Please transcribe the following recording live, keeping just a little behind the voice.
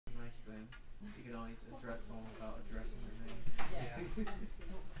nice thing. You can always address someone without addressing their name. Yeah.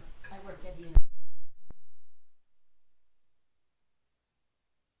 I worked at the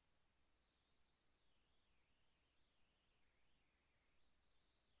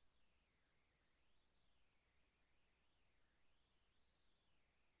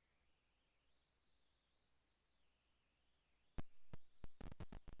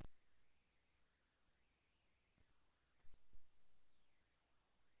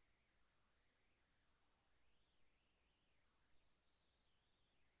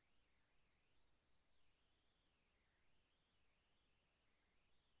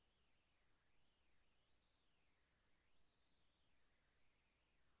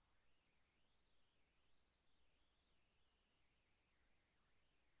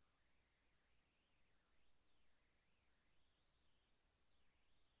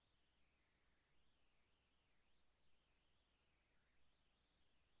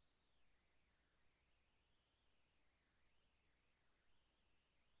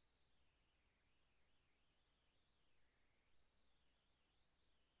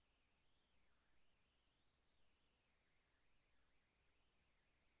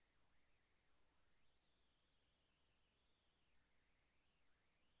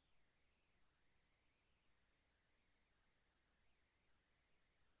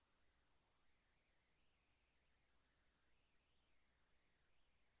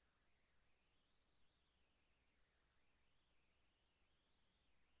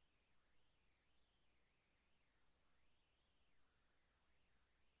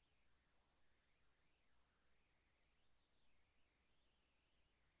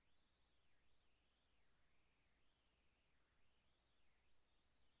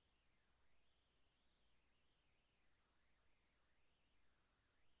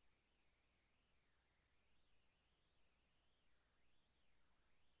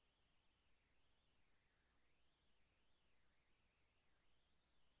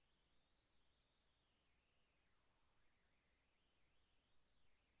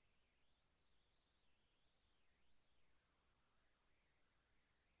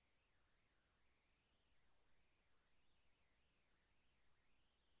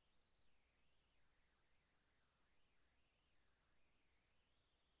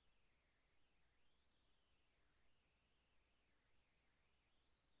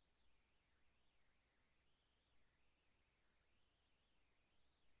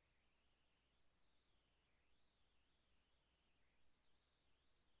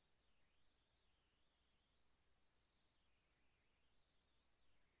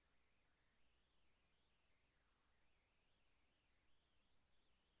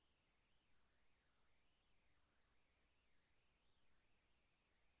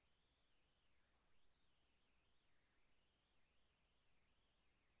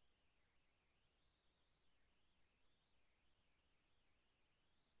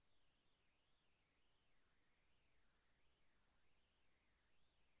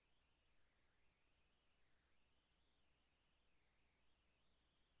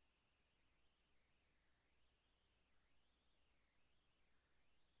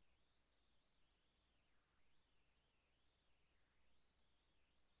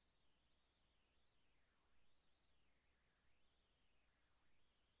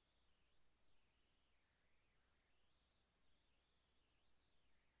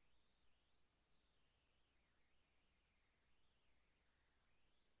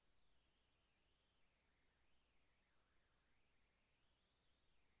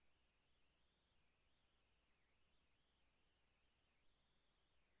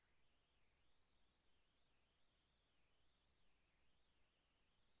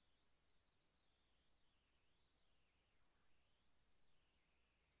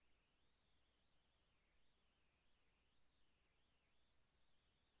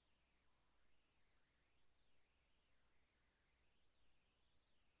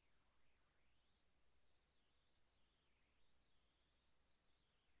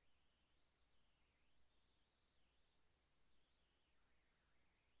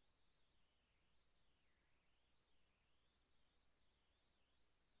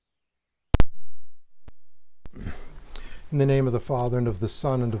In the name of the Father, and of the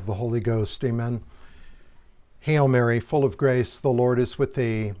Son, and of the Holy Ghost, amen. Hail Mary, full of grace, the Lord is with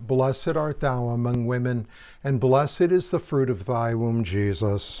thee. Blessed art thou among women, and blessed is the fruit of thy womb,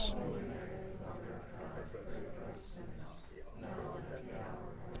 Jesus.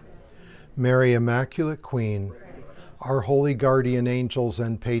 Mary, Immaculate Queen, our holy guardian angels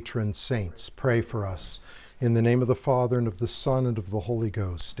and patron saints, pray for us. In the name of the Father, and of the Son, and of the Holy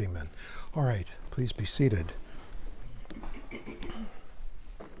Ghost, amen. All right, please be seated.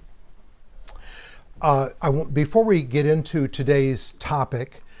 Before we get into today's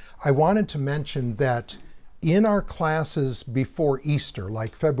topic, I wanted to mention that in our classes before Easter,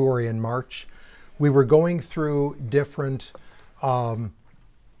 like February and March, we were going through different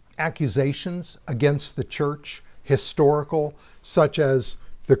accusations against the church, historical, such as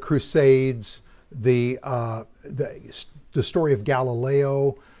the Crusades, the story of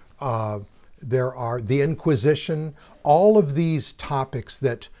Galileo, there are the Inquisition, all of these topics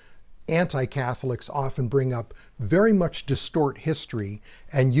that anti-Catholics often bring up very much distort history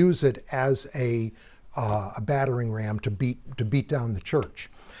and use it as a battering ram to beat down the church.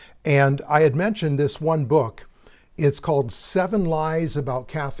 And I had mentioned this one book. It's called 7 Lies About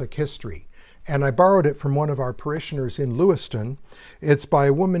Catholic History. And I borrowed it from one of our parishioners in Lewiston. It's by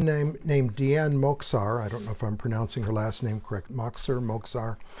a woman named Deanne Moksar. I don't know if I'm pronouncing her last name correct.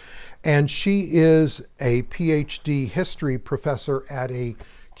 Moksar. And she is a PhD history professor at a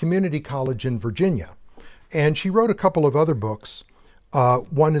community college in Virginia. And she wrote a couple of other books.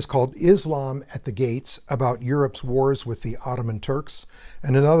 One is called Islam at the Gates, about Europe's wars with the Ottoman Turks.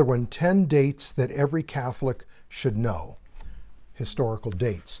 And another one, 10 Dates That Every Catholic Should Know, historical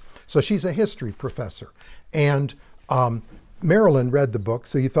dates. So she's a history professor. And Marilyn read the book,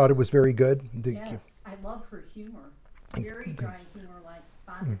 so you thought it was very good? Yes, I love her humor. Very dry humor, like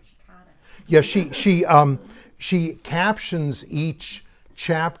Father Chicata. Yeah, she captions each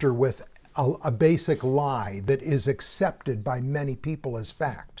chapter with a basic lie that is accepted by many people as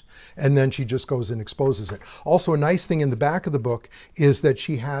fact. And then she just goes and exposes it. Also, a nice thing in the back of the book is that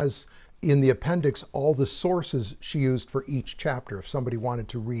she has in the appendix all the sources she used for each chapter if somebody wanted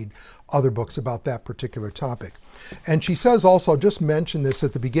to read other books about that particular topic. And she says also, just mention this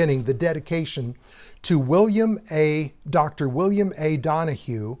at the beginning, the dedication to Dr. William A.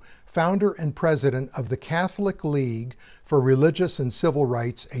 Donahue, founder and president of the Catholic League for Religious and Civil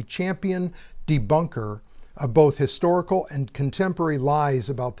Rights, a champion debunker of both historical and contemporary lies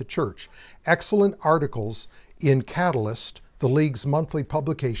about the church. Excellent articles in Catalyst, the League's monthly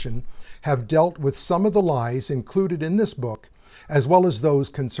publication, have dealt with some of the lies included in this book, as well as those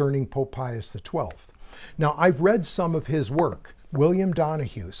concerning Pope Pius XII. Now, I've read some of his work, William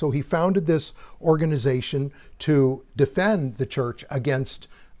Donahue. So he founded this organization to defend the church against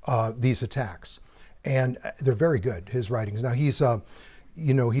these attacks. And they're very good, his writings. Now, he's a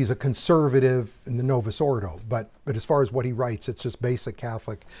conservative in the Novus Ordo, but as far as what he writes, it's just basic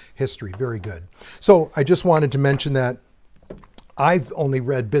Catholic history, very good. So I just wanted to mention that. I've only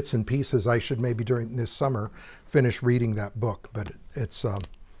read bits and pieces. I should maybe during this summer finish reading that book, but it's,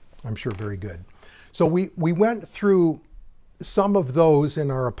 I'm sure, very good. So we went through some of those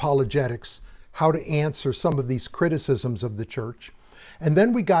in our apologetics, how to answer some of these criticisms of the church. And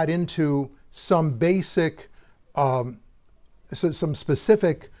then we got into some basic, some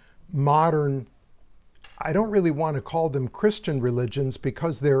specific modern, I don't really want to call them Christian religions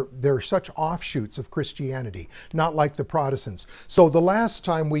because they're such offshoots of Christianity, not like the Protestants. So the last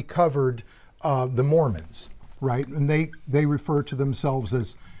time we covered the Mormons, right? And they refer to themselves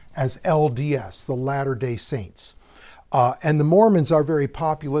as LDS, the Latter-day Saints. And the Mormons are very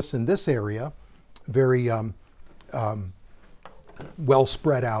populous in this area, very well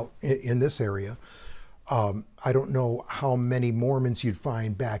spread out in this area. I don't know how many Mormons you'd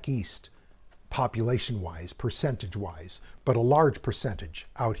find back east, population-wise, percentage-wise, but a large percentage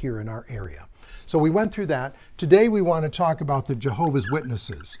out here in our area. So we went through that. Today we want to talk about the Jehovah's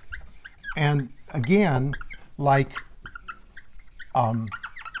Witnesses. And again, like the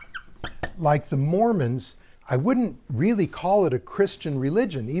Mormons, I wouldn't really call it a Christian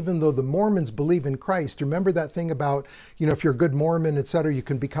religion, even though the Mormons believe in Christ. Remember that thing about, if you're a good Mormon, etc., you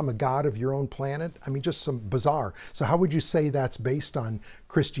can become a god of your own planet? I mean, just some bizarre. So how would you say that's based on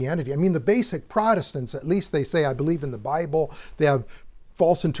Christianity? I mean, the basic Protestants, at least they say, I believe in the Bible. They have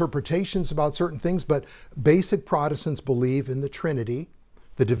false interpretations about certain things, but basic Protestants believe in the Trinity,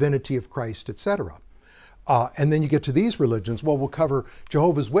 the divinity of Christ, etc. And then you get to these religions. Well, we'll cover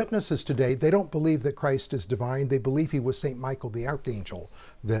Jehovah's Witnesses today. They don't believe that Christ is divine. They believe he was St. Michael the Archangel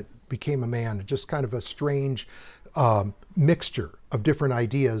that became a man. Just kind of a strange mixture of different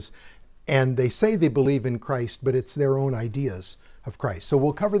ideas. And they say they believe in Christ, but it's their own ideas of Christ. So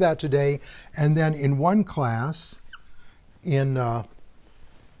we'll cover that today. And then in one class, in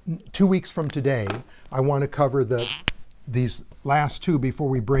 2 weeks from today, I want to cover these last two before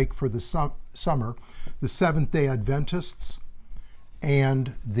we break for the summer, the Seventh-day Adventists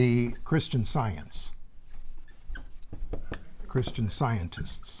and the Christian Science, Christian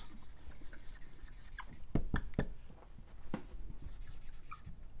Scientists.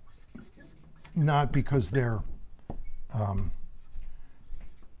 Not because they're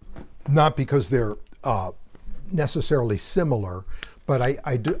necessarily similar, but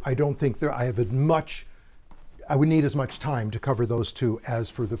I don't think I have I would need as much time to cover those two as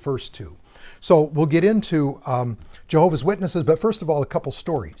for the first two. So we'll get into Jehovah's Witnesses, but first of all, a couple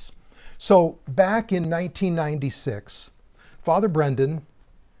stories. So back in 1996, Father Brendan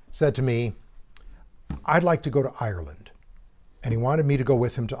said to me, I'd like to go to Ireland. And he wanted me to go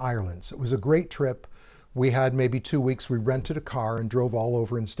with him to Ireland. So it was a great trip. We had maybe 2 weeks. We rented a car and drove all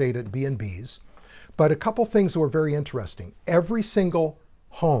over and stayed at B&Bs. But a couple things that were very interesting. Every single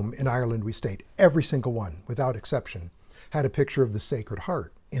home in Ireland we stayed, every single one, without exception, had a picture of the Sacred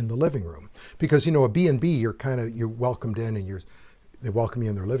Heart in the living room. Because, you know, a B&B, you're welcomed in and they welcome you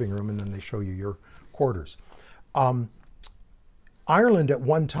in their living room and then they show you your quarters. Ireland at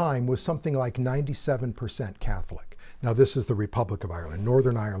one time was something like 97% Catholic. Now this is the Republic of Ireland.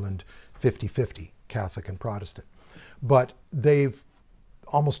 Northern Ireland, 50-50, Catholic and Protestant. But they've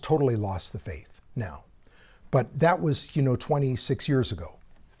almost totally lost the faith now. But that was, 26 years ago.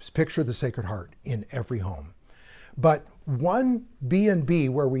 There's a picture of the Sacred Heart in every home. But one B&B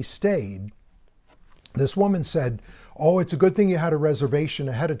where we stayed, this woman said, oh, it's a good thing you had a reservation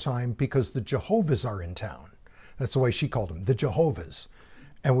ahead of time because the Jehovah's are in town. That's the way she called them, the Jehovah's.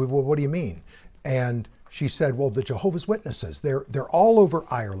 And we, well, what do you mean? And she said, well, the Jehovah's Witnesses, they're all over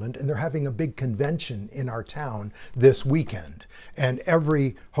Ireland and they're having a big convention in our town this weekend. And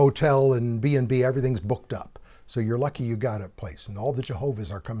every hotel and B&B, everything's booked up. So you're lucky you got a place and all the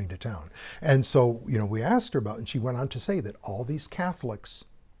Jehovah's are coming to town. And so, we asked her about it and she went on to say that all these Catholics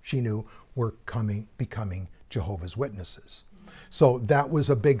she knew were becoming Jehovah's Witnesses. So that was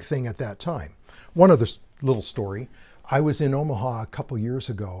a big thing at that time. One other little story. I was in Omaha a couple years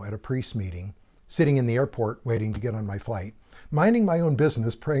ago at a priest meeting, sitting in the airport waiting to get on my flight, minding my own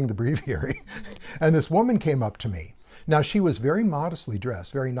business, praying the breviary. And this woman came up to me. Now she was very modestly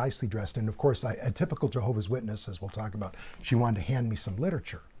dressed, very nicely dressed. And of course, a typical Jehovah's Witness, as we'll talk about, she wanted to hand me some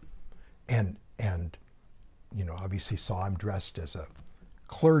literature. And obviously saw I'm dressed as a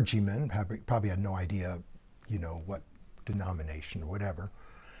clergyman, probably had no idea, what denomination or whatever.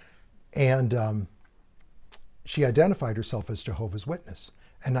 And she identified herself as Jehovah's Witness.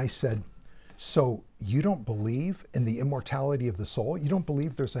 And I said, so you don't believe in the immortality of the soul? You don't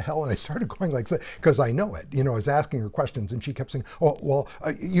believe there's a hell? And I started going like, because I know it. I was asking her questions and she kept saying, oh, well,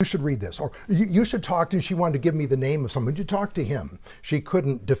 you should read this. Or you should talk to, and she wanted to give me the name of someone. You talk to him. She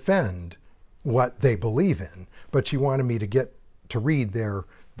couldn't defend what they believe in, but she wanted me to read their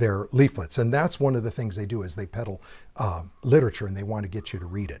leaflets. And that's one of the things they do is they peddle literature and they want to get you to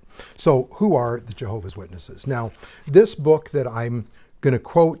read it. So who are the Jehovah's Witnesses? Now, this book that I'm going to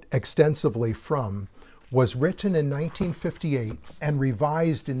quote extensively from was written in 1958 and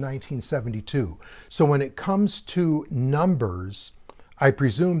revised in 1972. So when it comes to numbers, I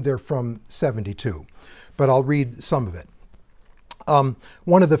presume they're from 72, but I'll read some of it.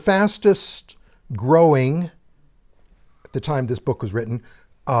 One of the fastest growing, at the time this book was written,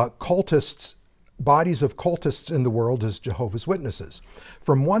 bodies of cultists in the world is Jehovah's Witnesses.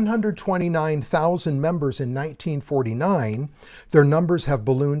 From 129,000 members in 1949, their numbers have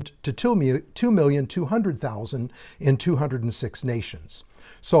ballooned to 2,200,000 in 206 nations.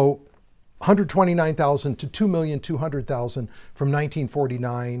 So 129,000 to 2,200,000 from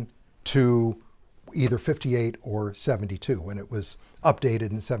 1949 to either 58 or 72. When it was updated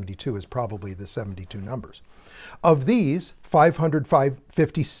in 72 is probably the 72 numbers. Of these,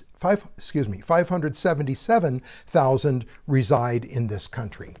 577,000 reside in this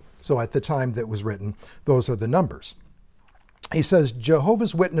country. So at the time that was written, those are the numbers. He says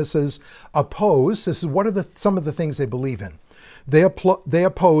Jehovah's Witnesses oppose, this is what are some of the things they believe in. They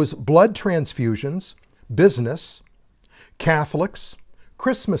oppose blood transfusions, business, Catholics,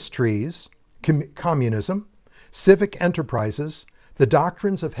 Christmas trees, communism, civic enterprises, the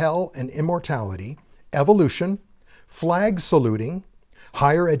doctrines of hell and immortality, evolution, flag saluting,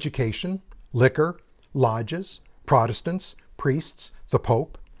 higher education, liquor, lodges, Protestants, priests, the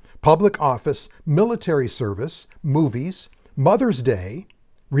Pope, public office, military service, movies, Mother's Day,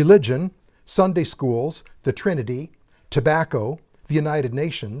 religion, Sunday schools, the Trinity, tobacco, the United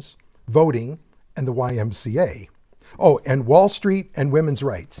Nations, voting, and the YMCA. Oh, and Wall Street and women's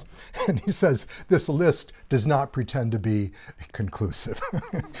rights. And he says this list does not pretend to be conclusive.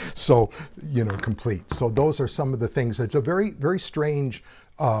 So, complete. So those are some of the things. It's a very, very strange,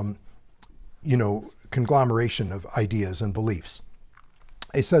 conglomeration of ideas and beliefs.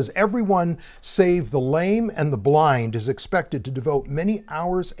 He says everyone save the lame and the blind is expected to devote many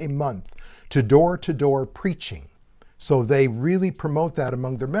hours a month to door-to-door preaching. So they really promote that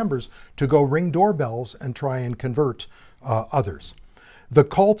among their members to go ring doorbells and try and convert others. The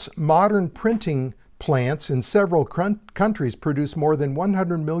cult's modern printing plants in several countries produce more than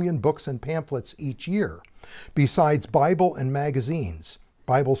 100 million books and pamphlets each year, besides Bibles and magazines.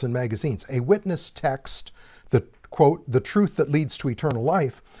 A witness text, the quote, "The Truth That Leads to Eternal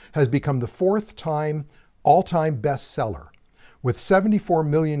Life," has become the fourth all-time bestseller. With 74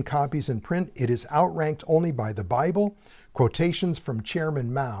 million copies in print, it is outranked only by the Bible, quotations from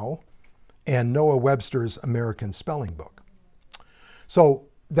Chairman Mao, and Noah Webster's American Spelling Book. So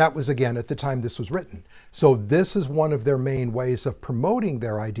that was, again, at the time this was written. So this is one of their main ways of promoting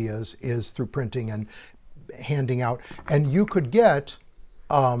their ideas, is through printing and handing out. And you could get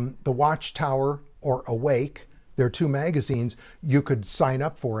the Watchtower or Awake, their two magazines. You could sign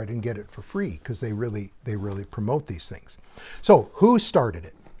up for it and get it for free, because they really promote these things. So who started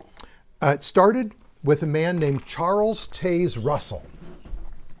it? It started with a man named Charles Taze Russell.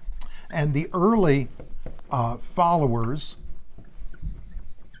 And the early followers,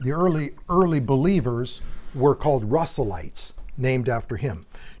 the early believers, were called Russellites, named after him.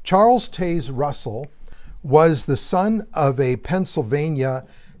 Charles Taze Russell was the son of a Pennsylvania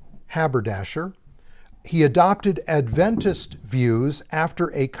haberdasher. He adopted Adventist views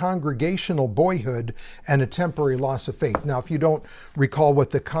after a congregational boyhood and a temporary loss of faith. Now, if you don't recall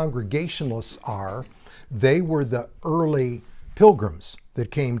what the Congregationalists are, they were the early pilgrims that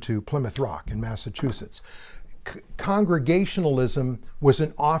came to Plymouth Rock in Massachusetts. Congregationalism was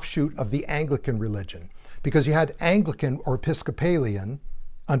an offshoot of the Anglican religion, because you had Anglican or Episcopalian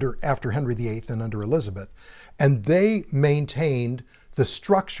after Henry VIII and under Elizabeth, and they maintained the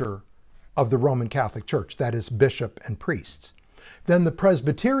structure of the Roman Catholic Church, that is, bishop and priests. Then the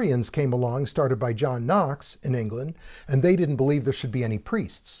Presbyterians came along, started by John Knox in England, and they didn't believe there should be any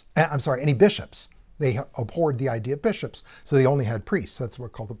any bishops. They abhorred the idea of bishops, so they only had priests. That's what we're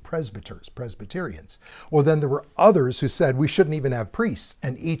called the Presbyterians. Well, then there were others who said we shouldn't even have priests,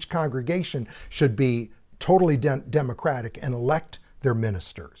 and each congregation should be totally democratic and elect their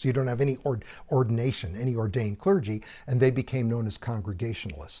ministers. You don't have any ordination, any ordained clergy, and they became known as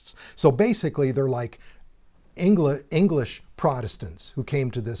Congregationalists. So basically, they're like English Protestants who came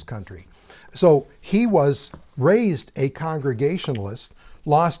to this country. So he was raised a Congregationalist,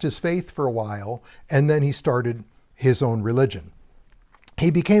 lost his faith for a while, and then he started his own religion. He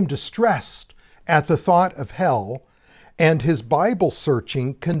became distressed at the thought of hell, and his Bible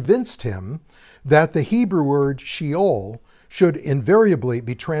searching convinced him that the Hebrew word Sheol should invariably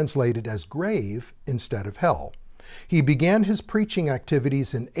be translated as grave instead of hell. He began his preaching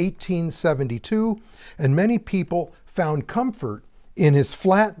activities in 1872, and many people found comfort in his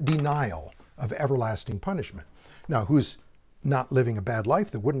flat denial of everlasting punishment. Now, who's not living a bad life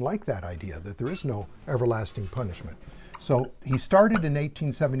that wouldn't like that idea, that there is no everlasting punishment? So he started in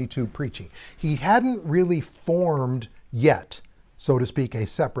 1872 preaching. He hadn't really formed yet, so to speak, a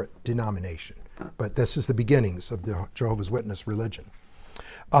separate denomination. But this is the beginnings of the Jehovah's Witness religion.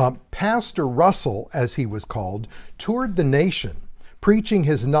 Pastor Russell, as he was called, toured the nation, preaching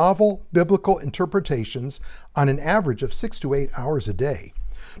his novel biblical interpretations on an average of 6 to 8 hours a day.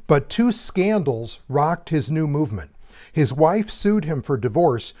 But 2 scandals rocked his new movement. His wife sued him for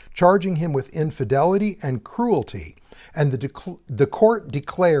divorce, charging him with infidelity and cruelty, and the court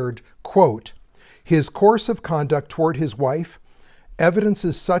declared, quote, "His course of conduct toward his wife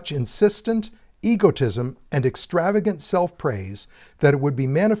evidences such insistent egotism and extravagant self-praise that it would be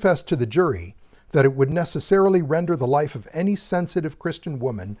manifest to the jury that it would necessarily render the life of any sensitive Christian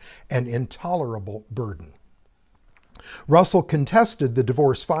woman an intolerable burden." Russell contested the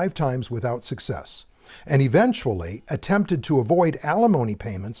divorce 5 times without success, and eventually attempted to avoid alimony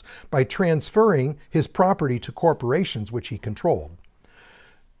payments by transferring his property to corporations which he controlled.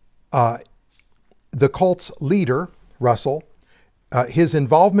 The cult's leader, Russell, his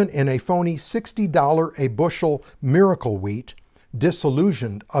involvement in a phony $60 a bushel miracle wheat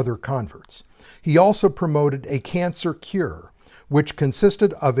disillusioned other converts. He also promoted a cancer cure, which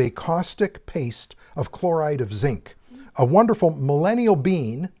consisted of a caustic paste of chloride of zinc, a wonderful millennial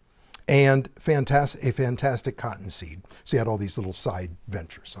bean, and a fantastic cottonseed. So he had all these little side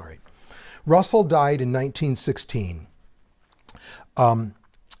ventures. All right. Russell died in 1916.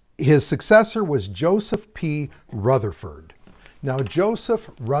 His successor was Joseph P. Rutherford. Now, Joseph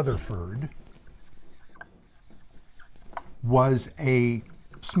Rutherford was a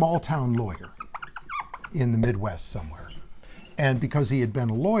small-town lawyer in the Midwest somewhere. And because he had been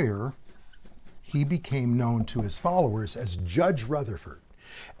a lawyer, he became known to his followers as Judge Rutherford.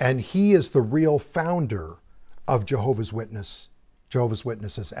 And he is the real founder of Jehovah's Witnesses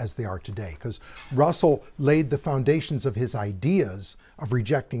as they are today, because Russell laid the foundations of his ideas of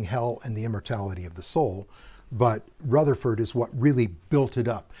rejecting hell and the immortality of the soul but Rutherford is what really built it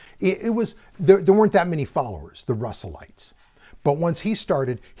up. It was, there weren't that many followers, the Russellites. But once he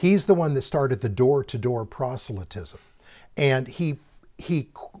started, he's the one that started the door-to-door proselytism. And he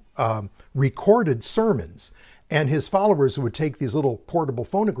recorded sermons, and his followers would take these little portable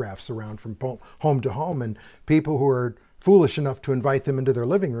phonographs around from home to home, and people who were foolish enough to invite them into their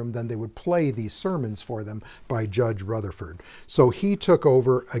living room, then they would play these sermons for them by Judge Rutherford. So he took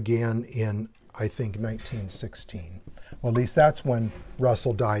over again in, I think, 1916. Well, at least that's when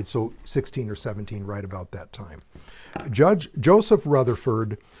Russell died, so 16 or 17, right about that time. Judge Joseph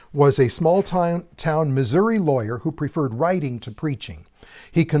Rutherford was a small-town Missouri lawyer who preferred writing to preaching.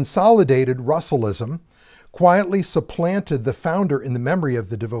 He consolidated Russellism, quietly supplanted the founder in the memory of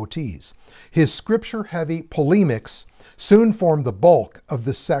the devotees. His scripture-heavy polemics soon formed the bulk of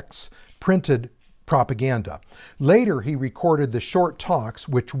the sect's printed propaganda. Later, he recorded the short talks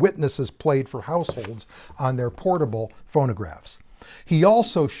which witnesses played for households on their portable phonographs. He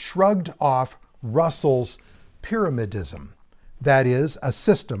also shrugged off Russell's pyramidism, that is, a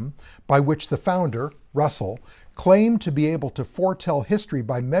system by which the founder, Russell, claimed to be able to foretell history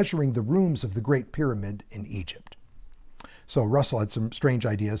by measuring the rooms of the Great Pyramid in Egypt. So Russell had some strange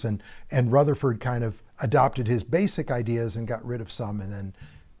ideas, and Rutherford kind of adopted his basic ideas and got rid of some, and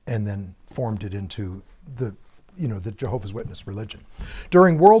then formed it into the Jehovah's Witness religion.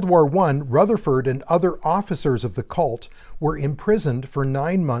 During World War I, Rutherford and other officers of the cult were imprisoned for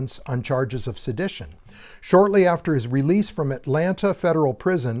 9 months on charges of sedition. Shortly after his release from Atlanta Federal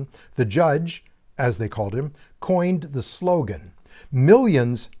Prison, the judge, as they called him, coined the slogan,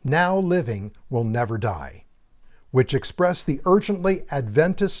 "Millions now living will never die," which expressed the urgently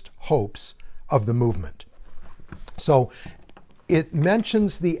Adventist hopes of the movement. So it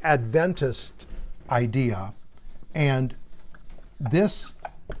mentions the Adventist idea, and this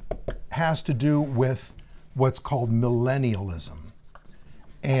has to do with what's called millennialism.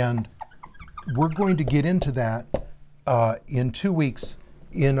 And we're going to get into that in 2 weeks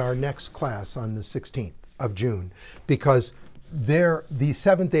in our next class on the 16th of June, because the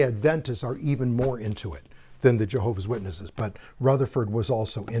Seventh-day Adventists are even more into it than the Jehovah's Witnesses. But Rutherford was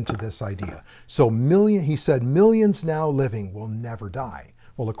also into this idea. So he said, millions now living will never die.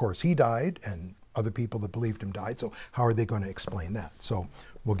 Well, of course, he died, and other people that believed him died. So how are they going to explain that? So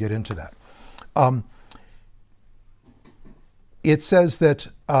we'll get into that. It says that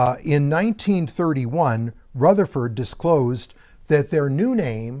in 1931, Rutherford disclosed that their new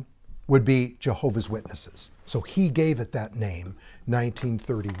name would be Jehovah's Witnesses. So he gave it that name,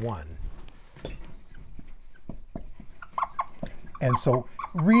 1931. And so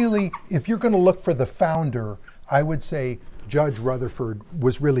really, if you're going to look for the founder, I would say Judge Rutherford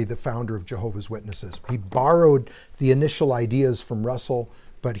was really the founder of Jehovah's Witnesses. He borrowed the initial ideas from Russell,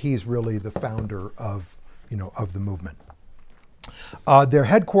 but he's really the founder of the movement. Their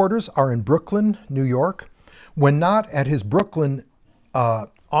headquarters are in Brooklyn, New York. When not at his Brooklyn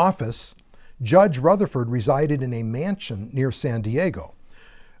office, Judge Rutherford resided in a mansion near San Diego,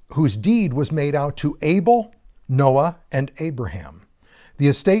 whose deed was made out to Abel, Noah, and Abraham. The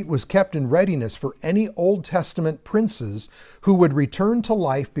estate was kept in readiness for any Old Testament princes who would return to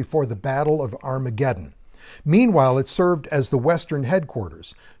life before the Battle of Armageddon. Meanwhile, it served as the Western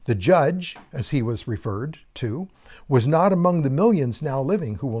headquarters. The judge, as he was referred to, was not among the millions now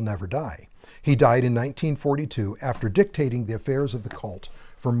living who will never die. He died in 1942 after dictating the affairs of the cult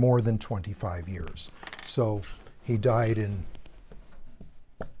for more than 25 years. So he died in,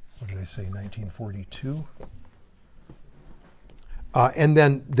 1942? And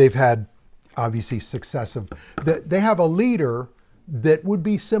then they've had, obviously, successive. They have a leader that would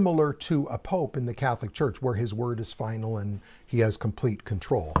be similar to a pope in the Catholic Church, where his word is final and he has complete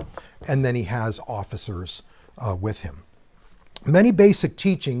control. And then he has officers with him. Many basic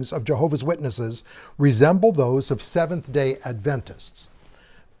teachings of Jehovah's Witnesses resemble those of Seventh-day Adventists,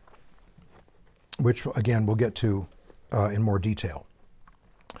 which, again, we'll get to in more detail,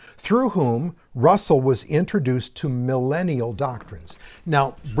 through whom Russell was introduced to millennial doctrines.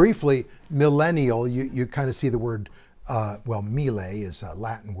 Now, briefly, millennial, you kind of see the word, mille is a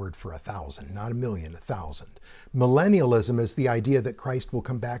Latin word for 1,000, not a million, 1,000. Millennialism is the idea that Christ will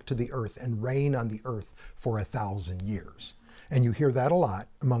come back to the earth and reign on the earth for 1,000 years. And you hear that a lot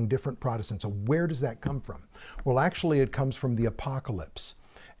among different Protestants. So where does that come from? Well, actually, it comes from the Apocalypse.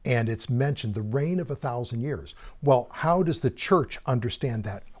 And it's mentioned the reign of 1,000 years. Well, how does the church understand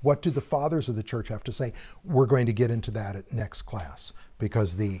that? What do the fathers of the church have to say? We're going to get into that at next class,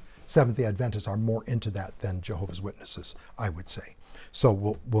 because the Seventh-day Adventists are more into that than Jehovah's Witnesses, I would say. So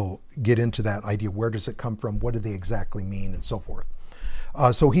we'll get into that idea. Where does it come from? What do they exactly mean? And so forth.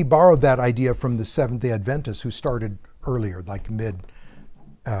 So he borrowed that idea from the Seventh-day Adventists who started earlier, like mid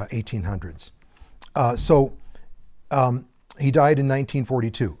 1800s. He died in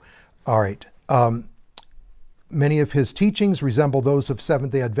 1942. All right. Many of his teachings resemble those of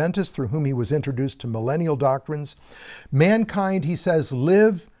Seventh-day Adventists through whom he was introduced to millennial doctrines. Mankind, he says,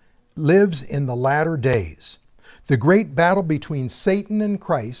 lives in the latter days. The great battle between Satan and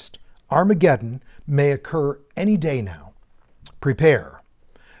Christ, Armageddon, may occur any day now. Prepare.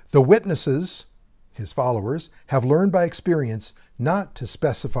 The witnesses, his followers, have learned by experience not to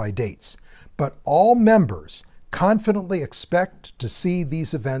specify dates, but all members confidently expect to see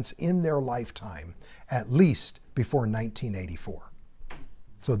these events in their lifetime, at least before 1984.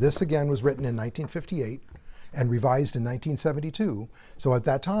 So this again was written in 1958 and revised in 1972. So at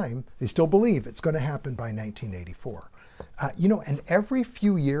that time, they still believe it's going to happen by 1984. And every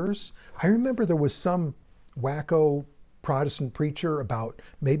few years, I remember there was some wacko Protestant preacher about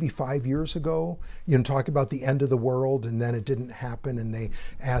maybe 5 years ago, talking about the end of the world, and then it didn't happen, and they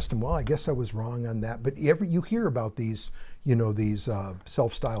asked him, well, I guess I was wrong on that. But you hear about these, these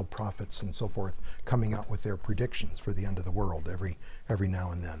self-styled prophets and so forth coming out with their predictions for the end of the world every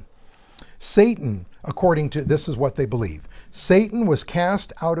now and then. Satan, according to, this is what they believe, Satan was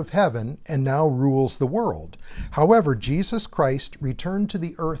cast out of heaven and now rules the world. However, Jesus Christ returned to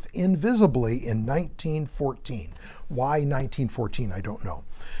the earth invisibly in 1914. Why 1914? I don't know.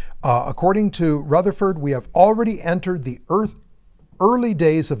 According to Rutherford, we have already entered the early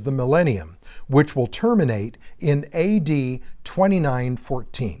days of the millennium, which will terminate in AD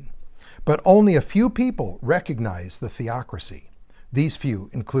 2914. But only a few people recognize the theocracy. These few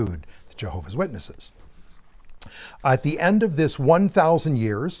include the Jehovah's Witnesses. At the end of this 1,000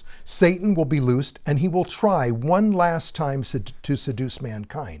 years, Satan will be loosed and he will try one last time to seduce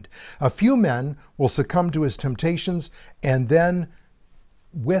mankind. A few men will succumb to his temptations, and then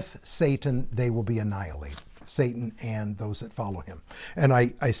with Satan, they will be annihilated. Satan and those that follow him. And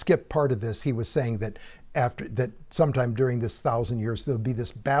I skipped part of this. He was saying that sometime during this 1,000 years, there'll be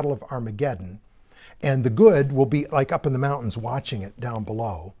this battle of Armageddon, and the good will be like up in the mountains watching it down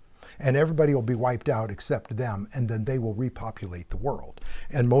below. And everybody will be wiped out except them, and then they will repopulate the world.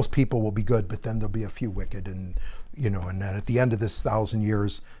 And most people will be good, but then there'll be a few wicked, and and then at the end of this 1,000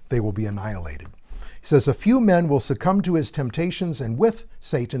 years, they will be annihilated. He says, a few men will succumb to his temptations, and with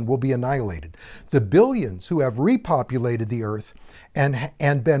Satan will be annihilated. The billions who have repopulated the earth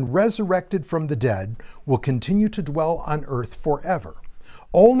and been resurrected from the dead will continue to dwell on earth forever.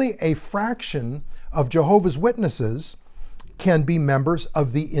 Only a fraction of Jehovah's Witnesses can be members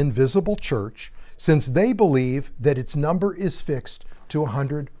of the invisible church, since they believe that its number is fixed to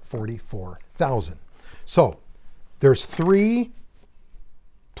 144,000. So there's three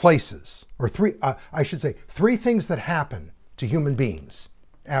places, or three things that happen to human beings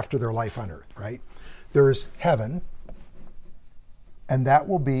after their life on earth, right? There's heaven, and that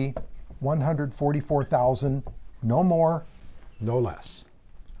will be 144,000, no more, no less,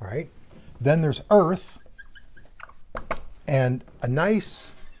 all right? Then there's earth, and a nice,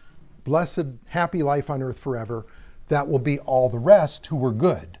 blessed, happy life on earth forever. That will be all the rest who were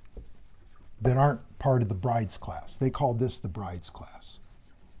good, that aren't part of the bride's class. They call this the bride's class.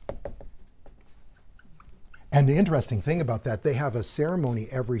 And the interesting thing about that, they have a ceremony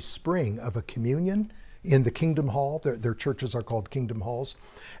every spring of a communion in the Kingdom Hall. Their churches are called Kingdom Halls.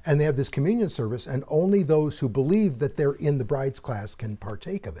 And they have this communion service, and only those who believe that they're in the bride's class can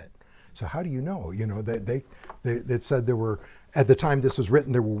partake of it. So how do you know? They said there were, at the time this was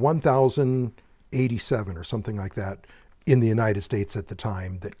written, there were 1,087 or something like that in the United States at the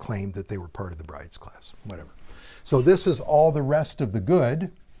time that claimed that they were part of the bride's class, whatever. So this is all the rest of the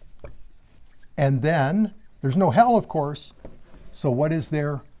good. And then there's no hell, of course. So what is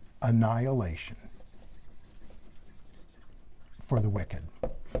there? Annihilation for the wicked.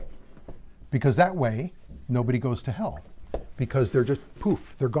 Because that way, nobody goes to hell. Because they're just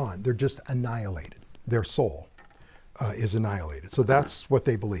poof, they're gone. They're just annihilated. Their soul is annihilated. So that's what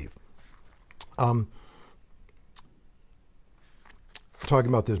they believe. Talking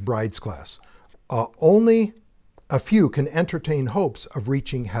about this bride's class. Only a few can entertain hopes of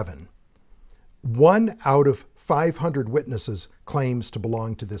reaching heaven. 1 out of 500 witnesses claims to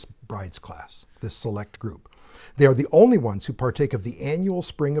belong to this bride's class, this select group. They are the only ones who partake of the annual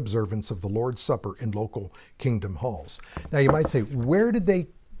spring observance of the Lord's Supper in local kingdom halls. Now you might say, where did they,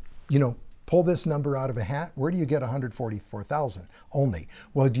 pull this number out of a hat? Where do you get 144,000 only?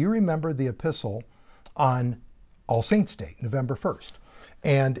 Well, do you remember the epistle on All Saints' Day, November 1st?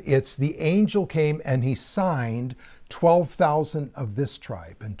 And it's the angel came and he signed 12,000 of this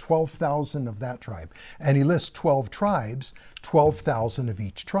tribe and 12,000 of that tribe. And he lists 12 tribes, 12,000 of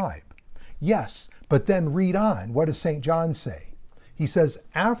each tribe. Yes, but then read on. What does St. John say? He says,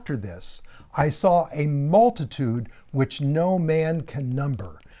 after this, I saw a multitude which no man can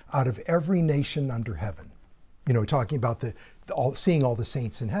number out of every nation under heaven. You know, talking about seeing all the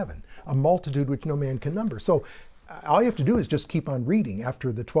saints in heaven, a multitude which no man can number. So all you have to do is just keep on reading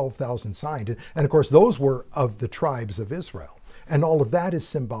after the 12,000 signed. And of course, those were of the tribes of Israel. And all of that is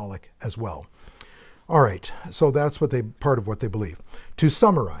symbolic as well. All right, so that's part of what they believe. To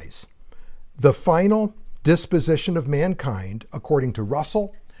summarize, the final disposition of mankind, according to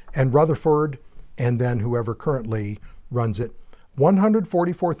Russell and Rutherford, and then whoever currently runs it,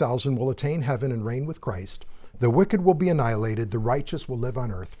 144,000 will attain heaven and reign with Christ. The wicked will be annihilated. The righteous will live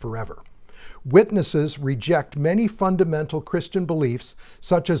on earth forever. Witnesses reject many fundamental Christian beliefs,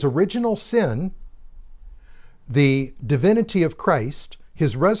 such as original sin, the divinity of Christ,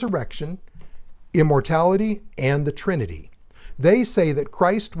 his resurrection, immortality, and the Trinity. They say that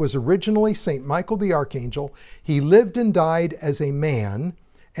Christ was originally St. Michael the Archangel. He lived and died as a man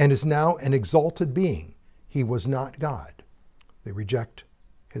and is now an exalted being. He was not God. They reject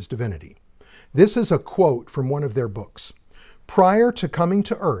his divinity. This is a quote from one of their books. Prior to coming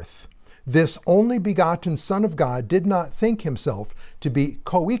to earth, this only begotten Son of God did not think himself to be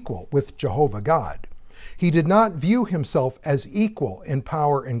co-equal with Jehovah God. He did not view himself as equal in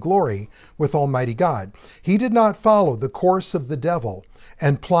power and glory with Almighty God. He did not follow the course of the devil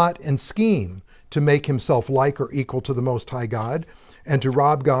and plot and scheme to make himself like or equal to the Most High God and to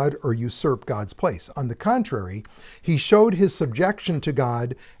rob God or usurp God's place. On the contrary, he showed his subjection to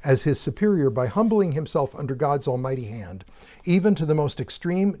God as his superior by humbling himself under God's almighty hand, even to the most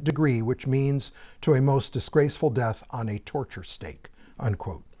extreme degree, which means to a most disgraceful death on a torture stake,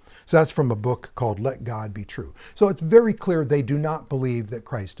 unquote. So that's from a book called Let God Be True. So it's very clear they do not believe that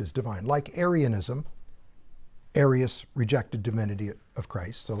Christ is divine. Like Arianism, Arius rejected divinity of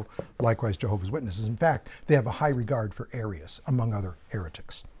Christ, so likewise Jehovah's Witnesses. In fact, they have a high regard for Arius, among other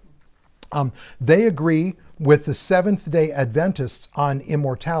heretics. They agree with the Seventh-day Adventists on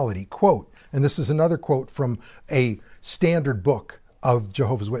immortality. Quote, and this is another quote from a standard book of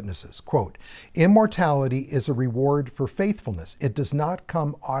Jehovah's Witnesses. Quote, immortality is a reward for faithfulness. It does not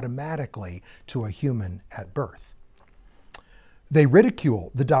come automatically to a human at birth. They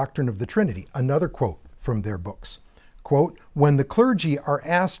ridicule the doctrine of the Trinity. Another quote from their books. Quote, when the clergy are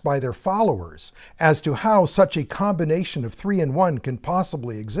asked by their followers as to how such a combination of three in one can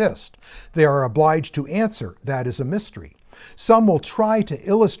possibly exist, they are obliged to answer that is a mystery. Some will try to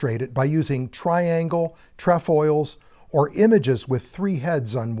illustrate it by using triangle, trefoils, or images with three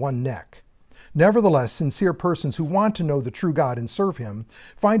heads on one neck. Nevertheless, sincere persons who want to know the true God and serve him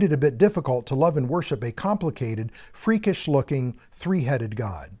find it a bit difficult to love and worship a complicated, freakish-looking, three-headed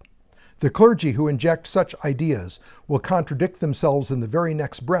God. The clergy who inject such ideas will contradict themselves in the very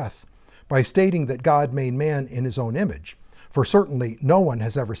next breath by stating that God made man in his own image, for certainly no one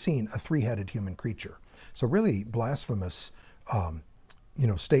has ever seen a three-headed human creature. So really blasphemous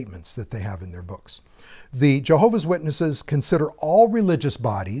statements that they have in their books. The Jehovah's Witnesses consider all religious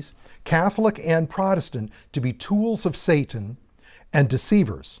bodies, Catholic and Protestant, to be tools of Satan and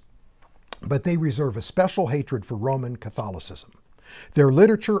deceivers, but they reserve a special hatred for Roman Catholicism. Their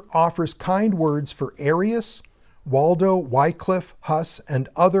literature offers kind words for Arius, Waldo, Wycliffe, Huss, and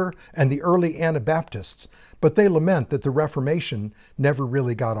the early Anabaptists, but they lament that the Reformation never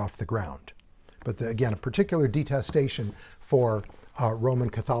really got off the ground. But again, a particular detestation for Roman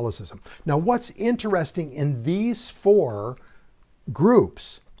Catholicism. Now, what's interesting in these four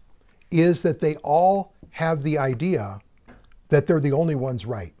groups is that they all have the idea that they're the only ones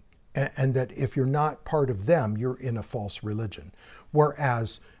right, and that if you're not part of them, you're in a false religion.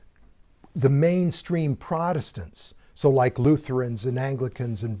 Whereas the mainstream Protestants, so like Lutherans and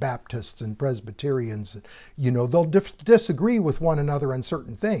Anglicans and Baptists and Presbyterians, they'll disagree with one another on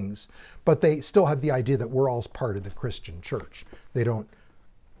certain things, but they still have the idea that we're all part of the Christian church. They don't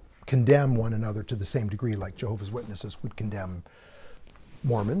condemn one another to the same degree like Jehovah's Witnesses would condemn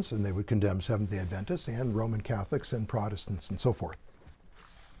Mormons, and they would condemn Seventh-day Adventists and Roman Catholics and Protestants and so forth.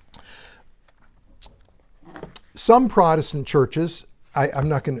 Some Protestant churches, I'm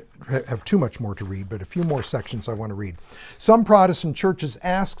not going to have too much more to read, but a few more sections I want to read. Some Protestant churches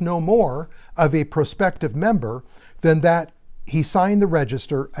ask no more of a prospective member than that he sign the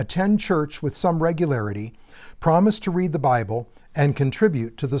register, attend church with some regularity, promise to read the Bible, and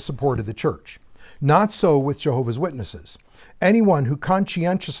contribute to the support of the church. Not so with Jehovah's Witnesses. Anyone who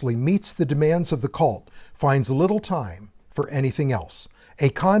conscientiously meets the demands of the cult finds little time for anything else. A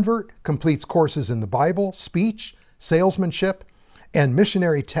convert completes courses in the Bible, speech, salesmanship, and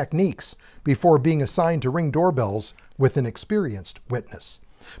missionary techniques before being assigned to ring doorbells with an experienced witness.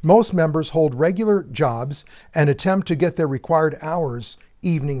 Most members hold regular jobs and attempt to get their required hours,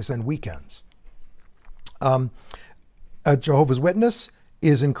 evenings, and weekends. A Jehovah's Witness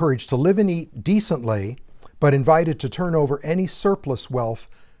is encouraged to live and eat decently, but invited to turn over any surplus wealth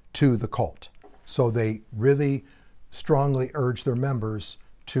to the cult. So they really strongly urge their members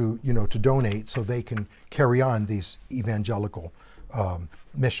to donate so they can carry on these evangelical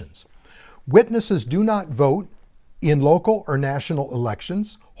missions. Witnesses do not vote in local or national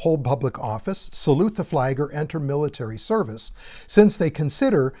elections, hold public office, salute the flag, or enter military service, since they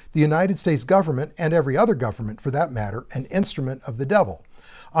consider the United States government, and every other government for that matter, an instrument of the devil.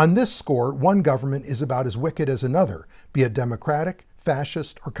 On this score, one government is about as wicked as another, be it democratic,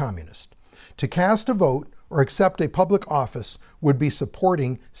 fascist, or communist. To cast a vote or accept a public office would be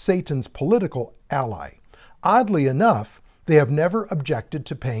supporting Satan's political ally. Oddly enough, they have never objected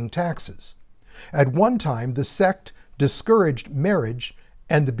to paying taxes. At one time, the sect discouraged marriage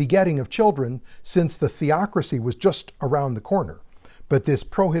and the begetting of children since the theocracy was just around the corner, but this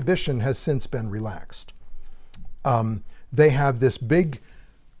prohibition has since been relaxed. They have this big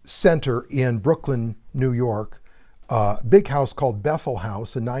center in Brooklyn, New York, big house called Bethel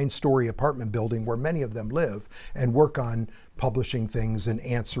House, a 9-story apartment building where many of them live and work on publishing things and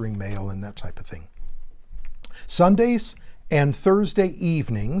answering mail and that type of thing. Sundays and Thursday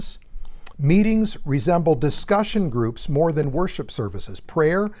evenings, meetings resemble discussion groups more than worship services.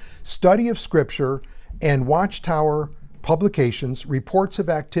 Prayer, study of scripture, and watchtower publications, reports of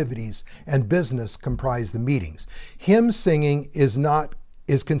activities, and business comprise the meetings. Hymn singing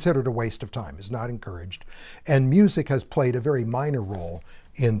is considered a waste of time, is not encouraged, and music has played a very minor role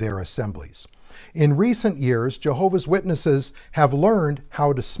in their assemblies. In recent years, Jehovah's Witnesses have learned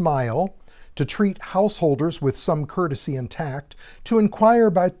how to smile, to treat householders with some courtesy and tact, to inquire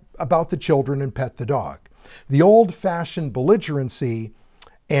about the children and pet the dog. The old-fashioned belligerency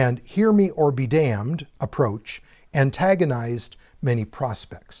and hear me or be damned approach antagonized many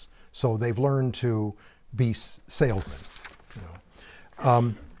prospects. So they've learned to be salesmen.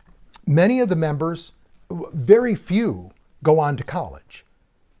 Many of the members, very few, go on to college.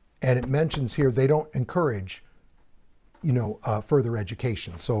 And it mentions here they don't encourage further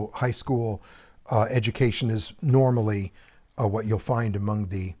education. So high school education is normally what you'll find among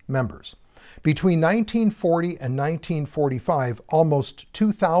the members. Between 1940 and 1945, almost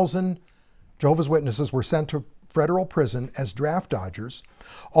 2,000 Jehovah's Witnesses were sent to federal prison as draft dodgers,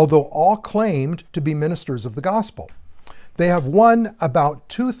 although all claimed to be ministers of the gospel. They have won about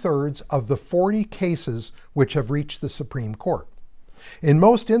 2/3 of the 40 cases which have reached the Supreme Court. In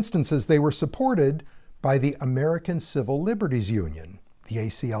most instances, they were supported by the American Civil Liberties Union, the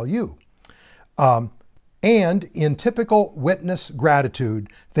ACLU. And in typical witness gratitude,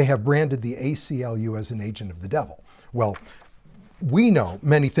 they have branded the ACLU as an agent of the devil. Well, we know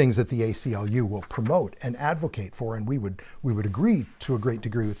many things that the ACLU will promote and advocate for, and we would agree to a great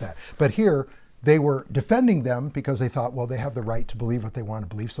degree with that. But here, they were defending them because they thought, well, they have the right to believe what they want to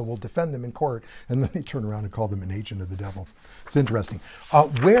believe, so we'll defend them in court, and then they turn around and call them an agent of the devil. It's interesting.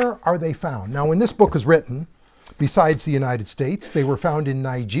 Where are they found? Now, when this book was written, besides the United States, they were found in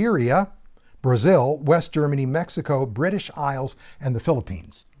Nigeria, Brazil, West Germany, Mexico, British Isles, and the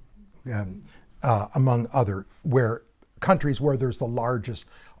Philippines, among other countries where there's a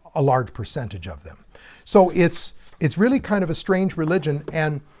large percentage of them. So it's really kind of a strange religion,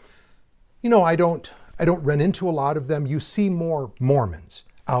 and I don't run into a lot of them. You see more Mormons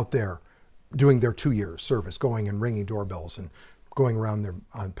out there doing their 2-year service, going and ringing doorbells and going around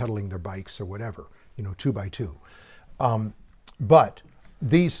pedaling their bikes or whatever, 2 by 2. But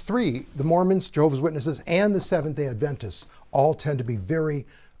these three, the Mormons, Jehovah's Witnesses, and the Seventh-day Adventists, all tend to be very,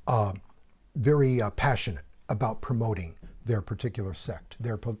 very passionate about promoting their particular sect,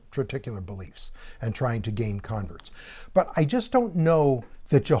 their particular beliefs, and trying to gain converts. But I just don't know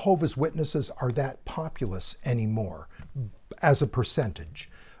that Jehovah's Witnesses are that populous anymore as a percentage.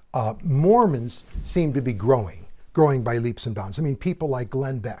 Mormons seem to be growing by leaps and bounds. I mean, people like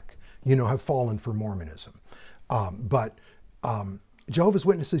Glenn Beck, have fallen for Mormonism. But Jehovah's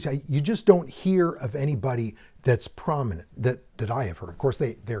Witnesses, you just don't hear of anybody that's prominent that I have heard. Of course,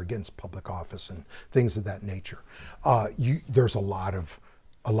 they're against public office and things of that nature. There's a lot of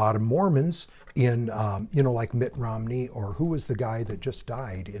Mormons in, like Mitt Romney, or who was the guy that just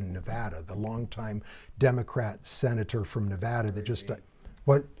died in Nevada, the longtime Democrat senator from Nevada that just died.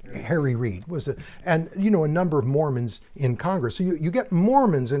 What Harry Reid was it, and a number of Mormons in Congress. So you get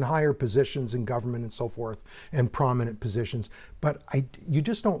Mormons in higher positions in government and so forth, and prominent positions, but you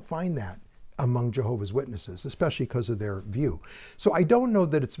just don't find that among Jehovah's Witnesses, especially because of their view. So I don't know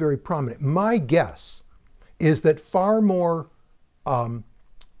that it's very prominent. My guess is that far more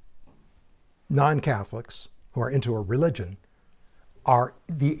non-Catholics who are into a religion are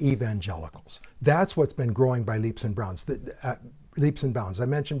the evangelicals. That's what's been growing by leaps and bounds. Leaps and bounds. I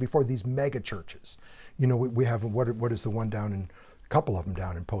mentioned before these mega churches. We have what is the one down in, a couple of them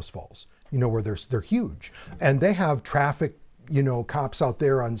down in Post Falls. Where they're huge, and they have traffic. Cops out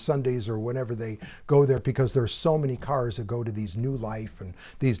there on Sundays or whenever they go there, because there's so many cars that go to these New Life and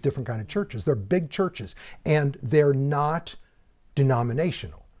these different kind of churches. They're big churches, and they're not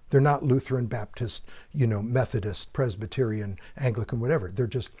denominational. They're not Lutheran, Baptist, Methodist, Presbyterian, Anglican, whatever. They're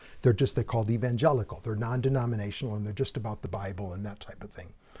called evangelical. They're non-denominational, and they're just about the Bible and that type of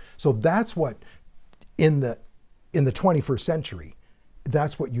thing. So that's what, in the 21st century,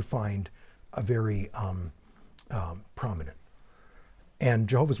 that's what you find a very prominent. And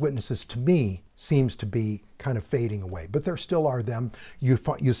Jehovah's Witnesses, to me, seems to be kind of fading away. But there still are them. You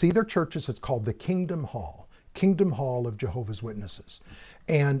see their churches. It's called the Kingdom Hall of Jehovah's Witnesses.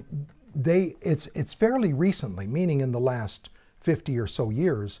 And it's fairly recently, meaning in the last 50 or so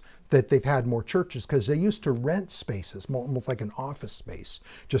years, that they've had more churches, because they used to rent spaces, almost like an office space,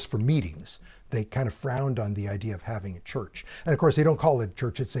 just for meetings. They kind of frowned on the idea of having a church. And of course, they don't call it a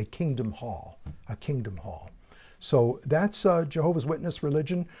church, it's a kingdom hall, a kingdom hall. So that's Jehovah's Witness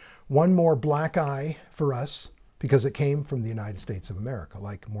religion. One more black eye for us, because it came from the United States of America,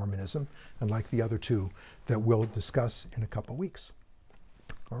 like Mormonism and like the other two that we'll discuss in a couple weeks.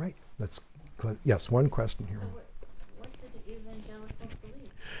 All right, yes, one question here. So what do the evangelicals believe?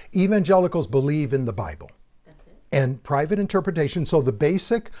 Evangelicals believe in the Bible. That's it? And private interpretation. So the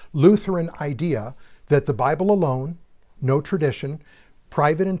basic Lutheran idea that the Bible alone, no tradition,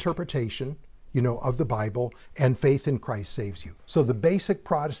 private interpretation, of the Bible, and faith in Christ saves you. So the basic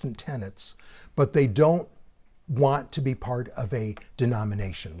Protestant tenets, but they don't want to be part of a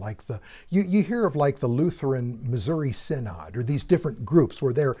denomination. Like you hear of like the Lutheran Missouri Synod, or these different groups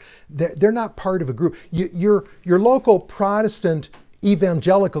where they're not part of a group. Your local Protestant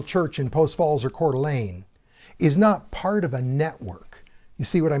evangelical church in Post Falls or Coeur d'Alene is not part of a network. You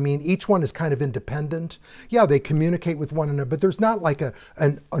see what I mean? Each one is kind of independent. Yeah, they communicate with one another, but there's not like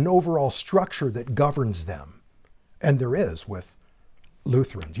an overall structure that governs them. And there is with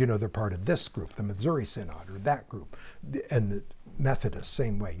Lutherans. They're part of this group, the Missouri Synod, or that group, and the Methodists,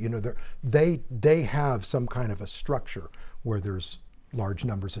 same way. They have some kind of a structure where there's large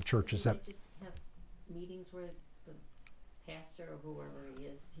numbers of churches. They just have meetings where the pastor or whoever he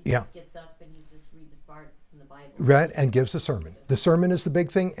is, Yeah. just gets up and he just reads a part from the Bible. Right, and gives a sermon. The sermon is the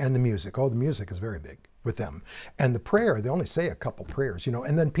big thing, and the music. Oh, the music is very big with them. And the prayer, they only say a couple prayers,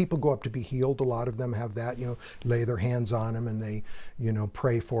 and then people go up to be healed. A lot of them have that, lay their hands on them and they,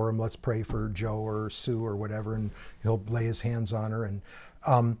 pray for them. Let's pray for Joe or Sue or whatever, and he'll lay his hands on her. And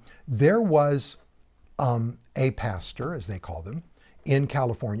there was a pastor, as they call them, in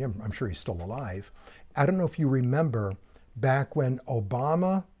California. I'm sure he's still alive. I don't know if you remember back when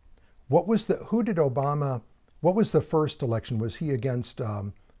Obama, what was the first election? Was he against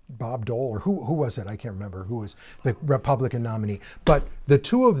Bob Dole, or who was it? I can't remember who was the Republican nominee. But the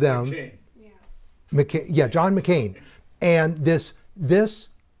two of them, John McCain, and this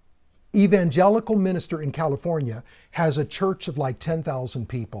evangelical minister in California has a church of like 10,000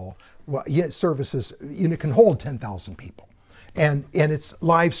 people. Well, services, it can hold 10,000 people, and it's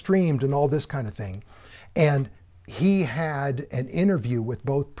live streamed and all this kind of thing. And he had an interview with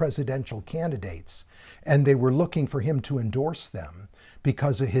both presidential candidates, and they were looking for him to endorse them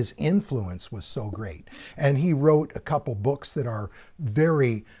because his influence was so great. And he wrote a couple books that are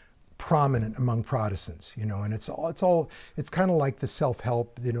very prominent among Protestants, and it's kind of like the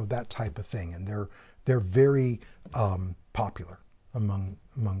self-help, that type of thing. And they're very popular among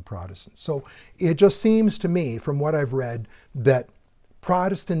Protestants. So it just seems to me, from what I've read, that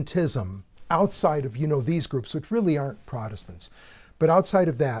Protestantism, outside of, these groups, which really aren't Protestants, but outside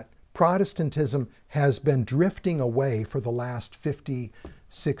of that, Protestantism has been drifting away for the last 50,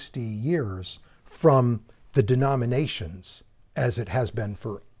 60 years from the denominations, as it has been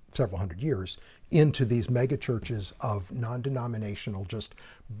for several hundred years, into these mega churches of non-denominational,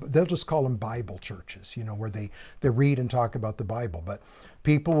 they'll just call them Bible churches, where they read and talk about the Bible. But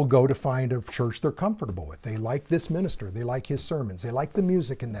people will go to find a church they're comfortable with. They like this minister, they like his sermons, they like the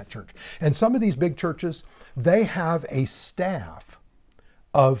music in that church. And some of these big churches, they have a staff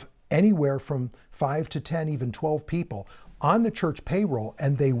of anywhere from 5 to 10, even 12 people, on the church payroll,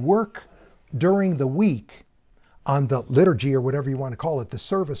 and they work during the week on the liturgy, or whatever you want to call it, the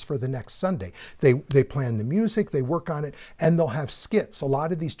service for the next Sunday. They plan the music, they work on it, and they'll have skits. A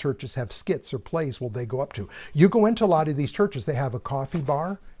lot of these churches have skits or plays they go up to. You go into a lot of these churches, they have a coffee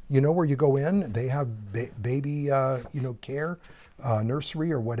bar, where you go in, they have baby, care,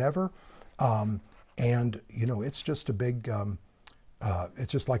 nursery or whatever. And, it's just a big,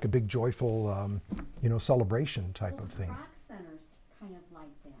 it's just like a big joyful, celebration type of thing. Rock Center's kind of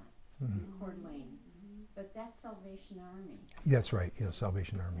like that, in Coeur d'Alene. But that's Salvation Army. That's right,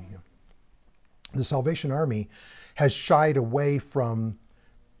 Salvation Army, yeah. The Salvation Army has shied away from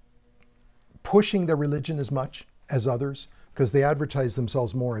pushing their religion as much as others, because they advertise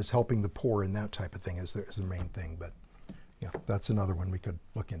themselves more as helping the poor and that type of thing as the main thing. But yeah, that's another one we could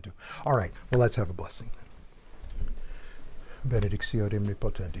look into. All right, well, let's have a blessing. Benedictio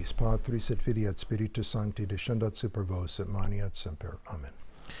omnipotentis, Patris et Filii et Spiritus Sancti, descendat super vos et maneat semper. Amen.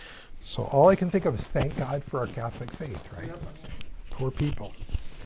 So all I can think of is thank God for our Catholic faith, right? Poor people.